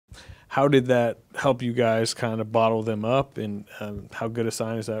how did that help you guys kind of bottle them up, and how good a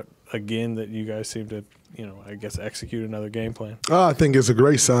sign is that, again, that you guys seem to, I guess, execute another game plan? I think it's a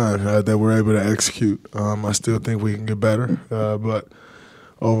great sign that we're able to execute. I still think we can get better, but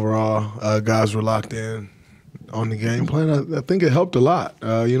overall, guys were locked in on the game plan. I think it helped a lot.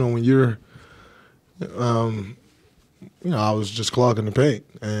 When you're I was just clogging the paint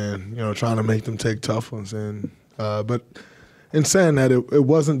and, trying to make them take tough ones. But in saying that, it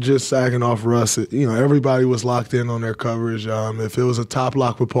wasn't just sagging off Russ. Everybody was locked in on their coverage. If it was a top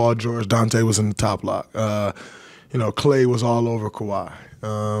lock with Paul George, Dante was in the top lock. Clay was all over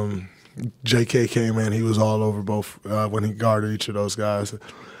Kawhi. J.K. came in. He was all over both when he guarded each of those guys.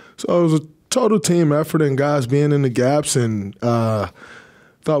 So it was a total team effort and guys being in the gaps, and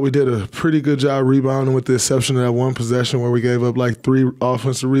thought we did a pretty good job rebounding with the exception of that one possession where we gave up like 3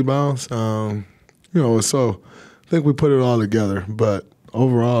 offensive rebounds. So I think we put it all together. But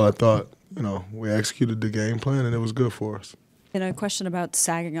overall, I thought, we executed the game plan and it was good for us. And a question about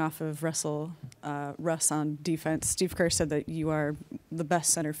sagging off of Russ on defense. Steve Kerr said that you are the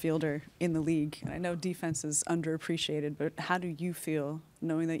best center fielder in the league. And I know defense is underappreciated, but how do you feel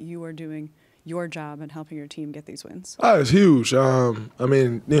knowing that you are doing your job and helping your team get these wins? It's huge.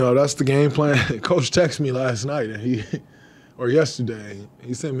 That's the game plan. Coach texted me last night, or yesterday.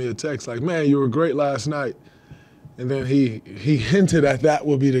 He sent me a text like, "Man, you were great last night." And then he hinted at that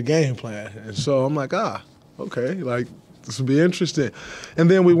would be the game plan. And so I'm like, okay, like this will be interesting.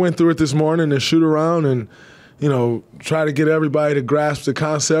 And then we went through it this morning and shoot around and, try to get everybody to grasp the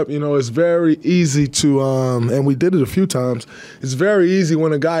concept. It's very easy to, and we did it a few times, it's very easy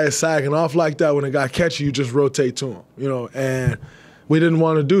when a guy is sagging off like that, when a guy catches you, just rotate to him, and we didn't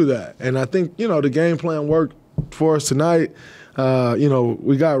want to do that. And I think, the game plan worked for us tonight.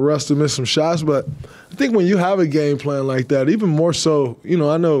 We got Russ to miss some shots, but I think when you have a game plan like that, even more so,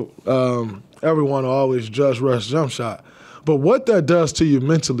 I know everyone will always judge Russ' jump shot, but what that does to you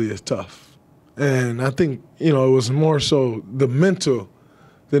mentally is tough. And I think, it was more so the mental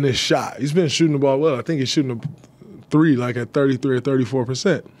than his shot. He's been shooting the ball well. I think he's shooting a 3 like at 33 or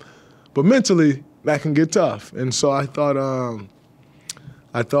 34%. But mentally, that can get tough. And so I thought,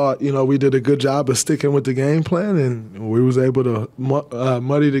 we did a good job of sticking with the game plan, and we was able to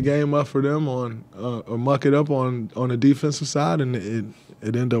muddy the game up for them or muck it up on the defensive side, and it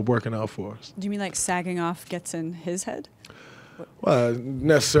ended up working out for us. Do you mean like sagging off gets in his head? Well,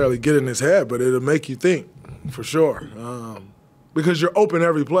 necessarily get in his head, but it'll make you think, for sure. Because you're open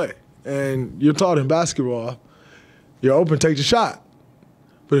every play. And you're taught in basketball, you're open, take the shot.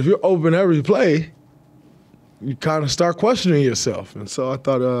 But if you're open every play, you kind of start questioning yourself. And so I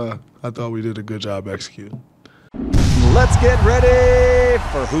thought we did a good job executing. Let's get ready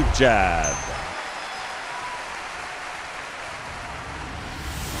for Hoop Jab.